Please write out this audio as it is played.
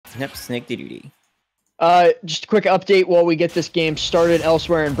Yep, Snake DDD. Just a quick update while we get this game started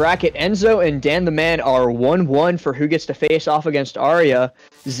elsewhere in bracket. Enzo and Dan the Man are 1-1 for who gets to face off against Arya.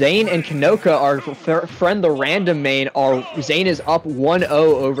 Zane and Kanoka are friend the random main. Zane is up 1-0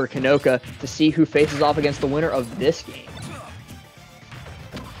 over Kanoka to see who faces off against the winner of this game.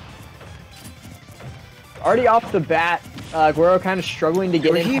 Already off the bat, Guerrero kind of struggling to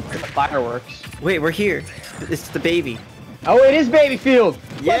get in the fireworks. Wait, we're here. It's the baby. Oh, it is Babyfield!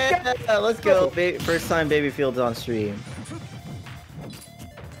 Yeah, let's go. First time Babyfield's on stream.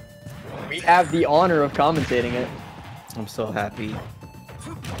 We have the honor of commentating it. I'm so happy.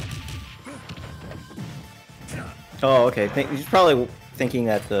 Oh, okay. He's probably thinking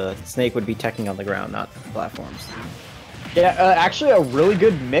that the snake would be teching on the ground, not platforms. Yeah, actually a really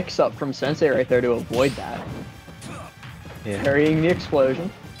good mix-up from Sensei right there to avoid that. Yeah. Carrying the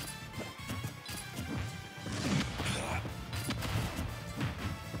explosion.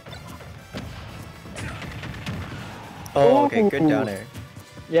 Oh, okay, good down air.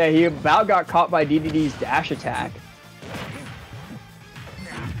 Yeah, he about got caught by DDD's dash attack.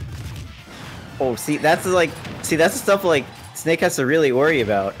 Oh, that's the stuff like Snake has to really worry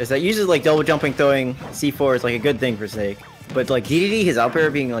about. Is that usually like double jumping, throwing C4 is like a good thing for Snake, but like DDD, his up air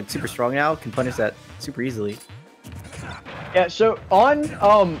being like super strong now, can punish that super easily. Yeah, so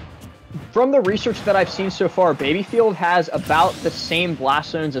from the research that I've seen so far, Babyfield has about the same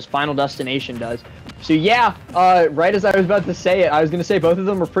blast zones as Final Destination does. So yeah, right as I was about to say it, I was going to say both of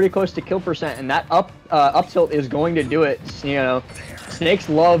them are pretty close to kill percent, and that up tilt is going to do it. You know, Snakes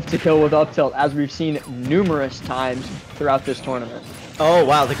love to kill with up tilt, as we've seen numerous times throughout this tournament. Oh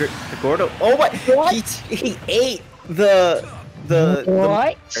wow, the Gordo! Oh my! What? He ate the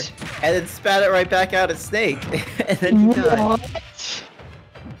what? And then spat it right back out at Snake, and then he died. What?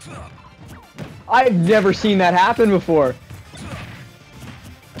 I've never seen that happen before.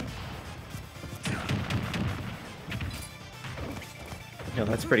 No,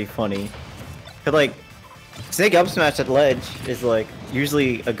 that's pretty funny. Cause like, Snake up smash at ledge is like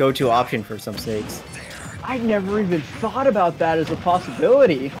usually a go-to option for some Snakes. I never even thought about that as a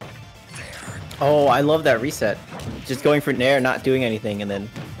possibility. Oh, I love that reset. Just going for nair, not doing anything, and then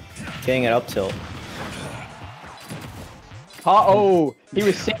getting it up tilt. Uh-oh, he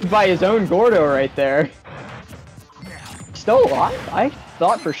was saved by his own Gordo right there. Still alive? I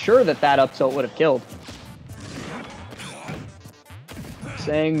thought for sure that up tilt would have killed.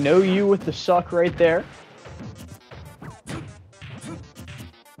 Saying no you with the suck right there.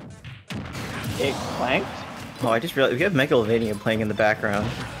 It clanked. Oh, I just realized we have Megalovania playing in the background.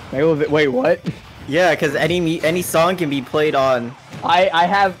 Wait, what? Yeah, because any song can be played on. I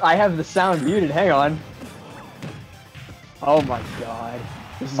have the sound muted. Hang on. Oh my god.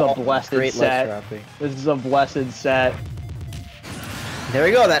 This is a blessed set. This is a blessed set. There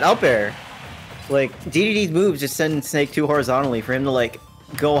we go, that up air. Like, DDD's moves just send Snake too horizontally for him to like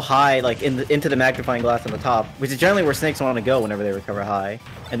go high, like into the magnifying glass on the top, which is generally where Snakes want to go whenever they recover high.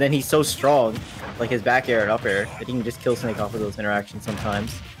 And then he's so strong, like his back air and up air, that he can just kill Snake off of those interactions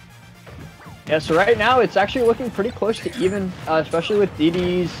sometimes. Yeah, so right now it's actually looking pretty close to even, especially with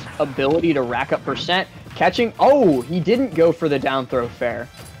DD's ability to rack up percent. Catching, oh, he didn't go for the down throw fair.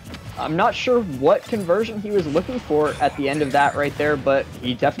 I'm not sure what conversion he was looking for at the end of that right there, but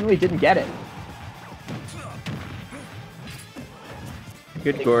he definitely didn't get it.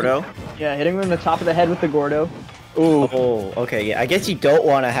 Good Gordo. Yeah, hitting him in the top of the head with the Gordo. Ooh. Oh, okay, yeah. I guess you don't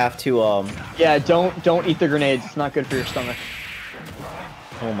want to have to, Yeah, don't eat the grenades. It's not good for your stomach.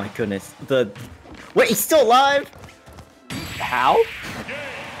 Oh my goodness. Wait, he's still alive? How?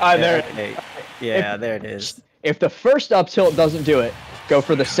 Ah, there it is. Yeah, there it is. If the first up tilt doesn't do it, go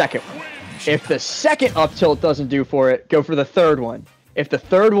for the second one. If the second up tilt doesn't do for it, go for the third one. If the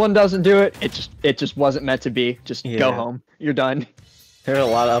third one doesn't do it, it just wasn't meant to be. Just go home. You're done. There's a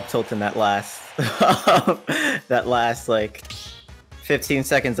lot of up tilt in that last like 15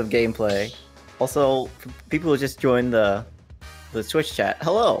 seconds of gameplay. Also, for people who just joined the Twitch chat,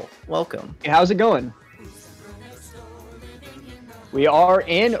 hello, welcome. Hey, how's it going? We are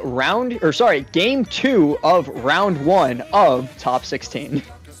in game 2 of round 1 of top 16.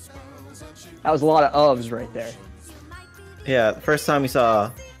 That was a lot of ofs right there. Yeah, the first time we saw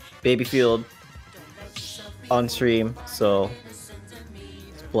Babyfield on stream, so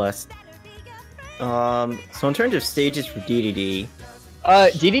it's blessed. So in terms of stages for DDD,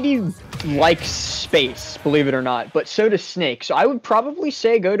 DDD likes space, believe it or not, but so does Snake. So I would probably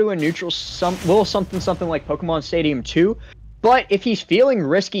say go to a neutral little something like Pokemon Stadium 2. But if he's feeling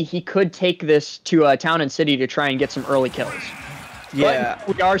risky, he could take this to Town and City to try and get some early kills. Yeah,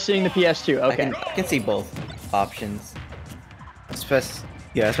 but we are seeing the PS2. Okay, I can see both options.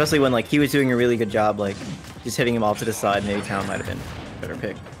 Yeah, especially when like he was doing a really good job, like just hitting him off to the side. Maybe Town might have been a better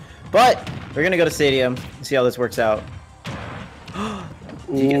pick. But we're gonna go to Stadium and see how this works out.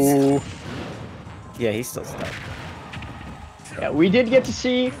 Ooh. Yeah, he's still stuck. Yeah, we did get to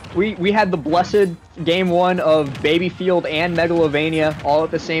see, we had the blessed game 1 of Babyfield and Megalovania all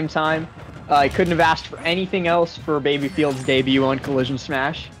at the same time. I couldn't have asked for anything else for Babyfield's debut on Collision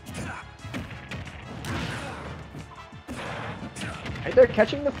Smash. Right there,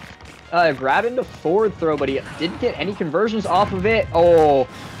 catching the, grabbing the forward throw, but he didn't get any conversions off of it. Oh,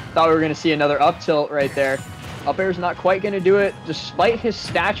 thought we were going to see another up tilt right there. Up air's not quite going to do it. Despite his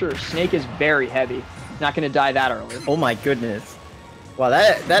stature, Snake is very heavy. Not going to die that early. Oh my goodness. Wow,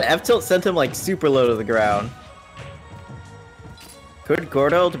 that F tilt sent him like super low to the ground. Good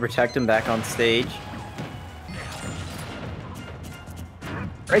Gordo to protect him back on stage.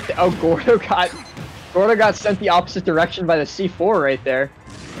 Right there. Oh, Gordo got sent the opposite direction by the C4 right there.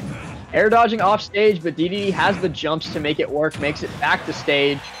 Air dodging off stage, but DDD has the jumps to make it work. Makes it back to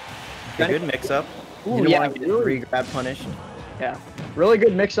stage. A good mix-up. Ooh, yeah, want to get really grab punished. Yeah, really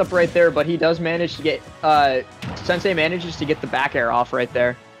good mix-up right there, but he does manage to get, Sensei manages to get the back air off right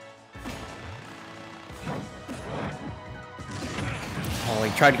there. Oh,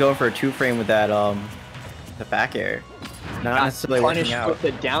 he tried going for a 2-frame with that, the back air. Not necessarily working out. Punished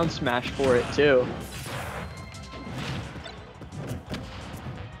with the down smash for it, too.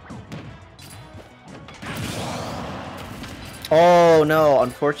 Oh no,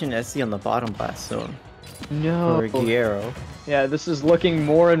 unfortunate SC on the bottom blast zone. No. For Guerrero. Yeah, this is looking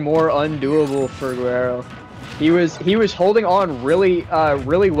more and more undoable for Guerrero. He was holding on really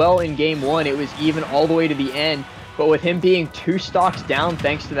well in game 1. It was even all the way to the end, but with him being 2 stocks down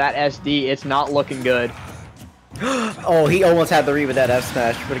thanks to that SD, it's not looking good. Oh, he almost had the read with that F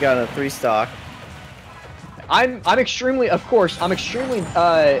smash, but he got a 3 stock. I'm extremely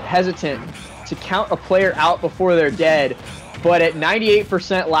hesitant to count a player out before they're dead, but at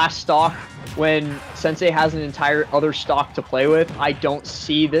 98% last stock, when Sensei has an entire other stock to play with, I don't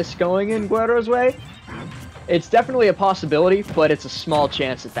see this going in Guerrero's way. It's definitely a possibility, but it's a small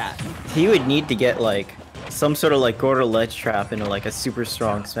chance at that. He would need to get like some sort of like Gordo ledge trap into like a super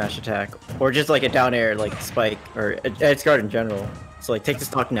strong smash attack, or just like a down air like spike or edge guard in general. So like take the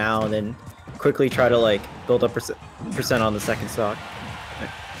stock now and then quickly try to like build up percent on the second stock.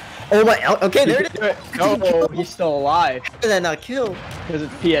 Oh my! Okay, there it is. Oh, he's still alive. How did that not kill? Because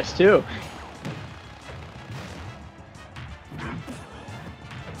it's PS2.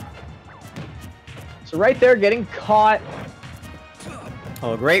 So right there, getting caught.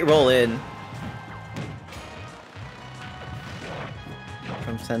 Oh, great roll in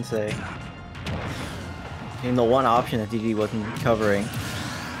from Sensei. Getting the one option that DD wasn't covering.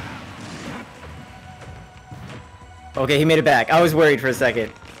 Okay, he made it back. I was worried for a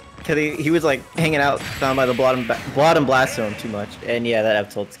second. Because he was like hanging out down by the bottom blast zone too much. And yeah, that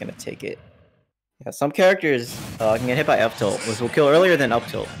F tilt's gonna take it. Yeah, some characters can get hit by F tilt, which will kill earlier than up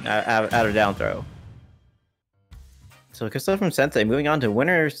tilt out of down throw. So good stuff from Sensei. Moving on to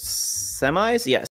winner semis? Yes.